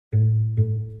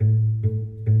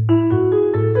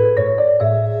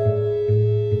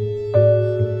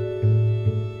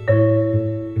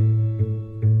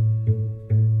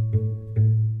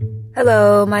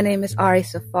Hello, my name is Ari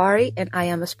Safari, and I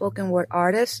am a spoken word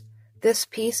artist. This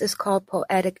piece is called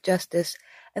Poetic Justice,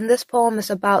 and this poem is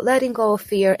about letting go of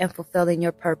fear and fulfilling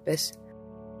your purpose.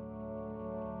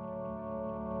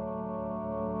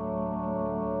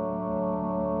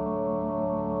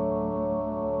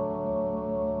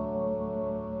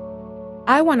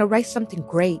 I want to write something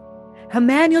great, a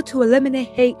manual to eliminate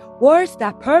hate, words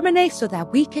that permeate so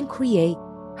that we can create.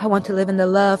 I want to live in the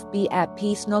love, be at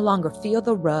peace, no longer feel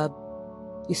the rub.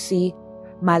 You see,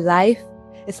 my life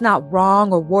is not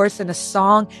wrong or worse than a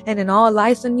song, and in all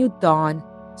lies a new dawn.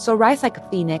 So rise like a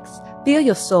phoenix, feel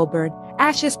your soul burn,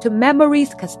 ashes to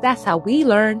memories, 'cause that's how we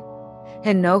learn.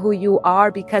 And know who you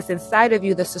are, because inside of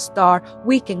you there's a star.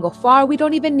 We can go far, we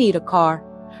don't even need a car.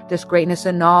 There's greatness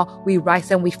in all, we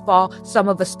rise and we fall. Some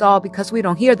of us stall because we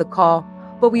don't hear the call.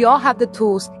 But we all have the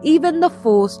tools, even the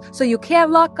fools, so you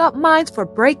can't lock up minds for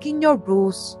breaking your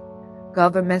rules.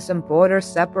 Governments and borders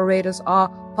separate us all.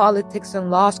 Politics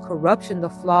and laws, corruption the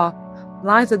flaw.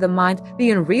 Lines of the mind,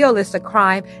 being real is a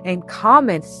crime. And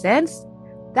common sense,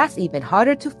 that's even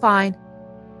harder to find.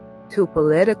 Too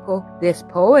political, this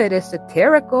poet is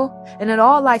satirical. And it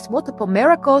all lies multiple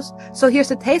miracles. So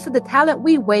here's a taste of the talent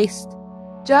we waste,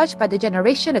 judged by the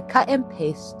generation of cut and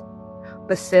paste.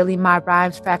 But silly my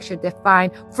rhymes fracture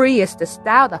define. Free is the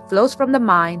style that flows from the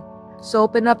mind. So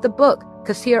open up the book,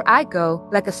 'cause here I go,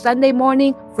 like a Sunday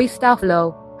morning freestyle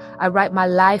flow. I write my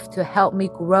life to help me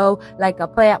grow, like a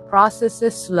plant process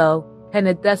is slow. And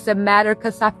it doesn't matter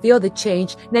 'cause I feel the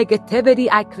change. Negativity,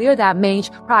 I clear that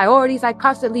mange. Priorities, I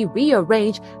constantly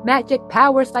rearrange. Magic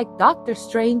powers like Doctor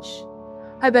Strange.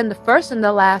 I've been the first and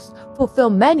the last,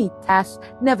 fulfill many tasks,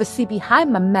 never see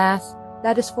behind my mask.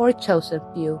 That is for a chosen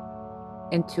few.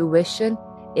 Intuition,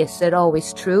 is it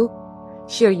always true?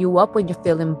 Cheer you up when you're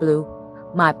feeling blue.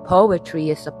 My poetry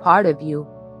is a part of you.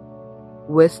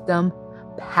 Wisdom,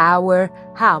 power,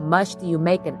 how much do you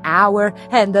make an hour?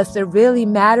 And does it really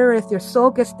matter if your soul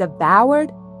gets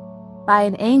devoured by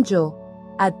an angel,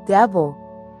 a devil?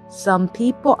 Some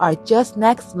people are just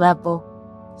next level.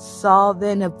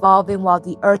 Solving, evolving while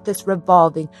the earth is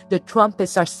revolving. The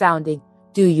trumpets are sounding.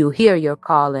 Do you hear your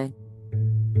calling?